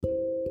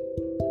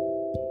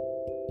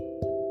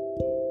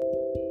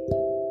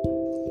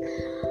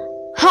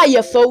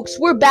Hiya, folks.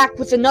 We're back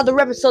with another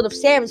episode of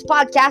Sam's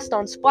podcast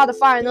on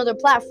Spotify and other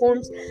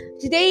platforms.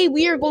 Today,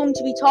 we are going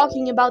to be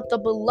talking about the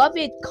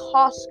beloved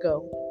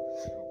Costco.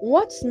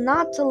 What's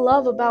not to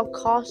love about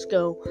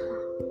Costco?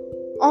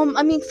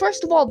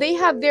 First of all, they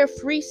have their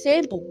free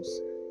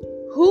samples.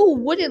 Who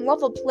wouldn't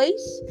love a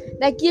place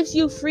that gives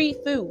you free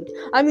food?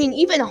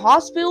 Even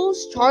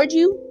hospitals charge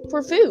you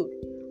for food.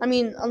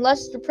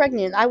 Unless you're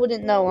pregnant. I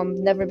wouldn't know. I've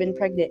never been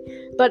pregnant.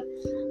 But,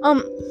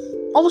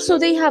 also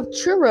they have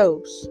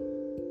churros.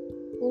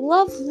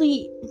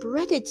 Lovely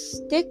breaded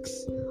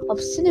sticks of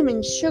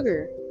cinnamon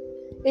sugar.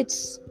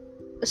 It's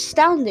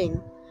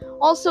astounding.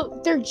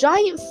 Also, they're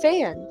giant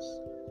fans.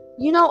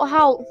 You know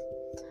how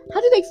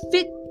do they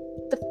fit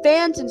the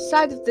fans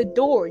inside of the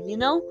door,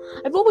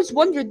 I've always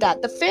wondered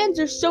that. The fans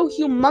are so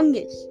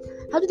humongous.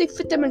 How do they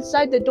fit them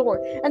inside the door?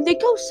 And they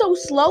go so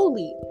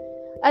slowly.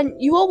 And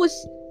you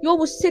always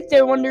sit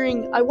there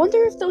wondering, I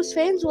wonder if those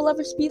fans will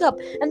ever speed up.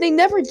 And they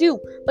never do.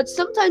 But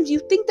sometimes you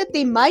think that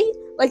they might.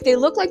 Like, they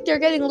look like they're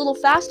getting a little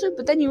faster,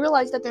 but then you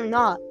realize that they're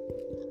not.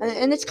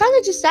 And it's kind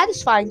of just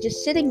satisfying,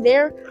 just sitting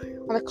there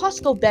on a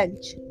Costco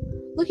bench,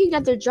 looking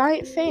at their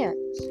giant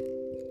fans.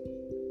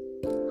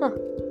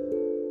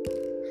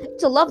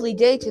 It's a lovely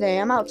day today.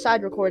 I'm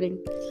outside recording.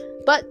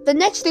 But the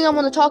next thing I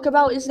want to talk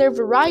about is their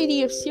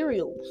variety of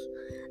cereals.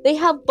 They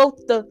have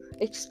both the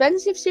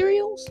expensive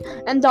cereals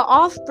and the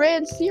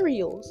off-brand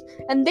cereals.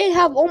 And they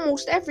have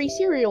almost every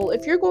cereal.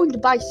 If you're going to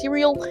buy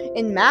cereal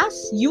in mass,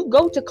 you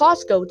go to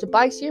Costco to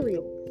buy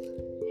cereal.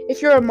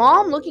 If you're a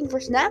mom looking for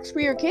snacks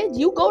for your kids,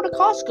 you go to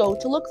Costco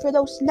to look for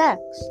those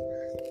snacks.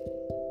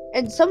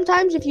 And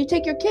sometimes if you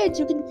take your kids,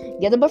 you can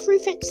get them a free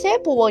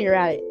sample while you're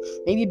at it.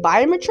 Maybe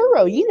buy them a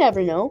churro, you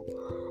never know.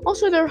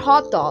 Also, their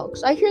hot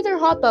dogs. I hear their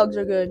hot dogs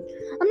are good.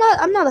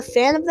 I'm not a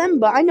fan of them,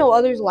 but I know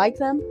others like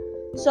them.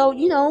 So,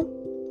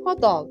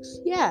 hot dogs.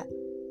 Yeah,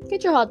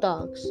 get your hot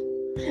dogs.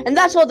 And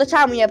that's all the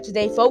time we have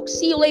today, folks.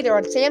 See you later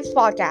on Sam's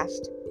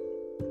podcast.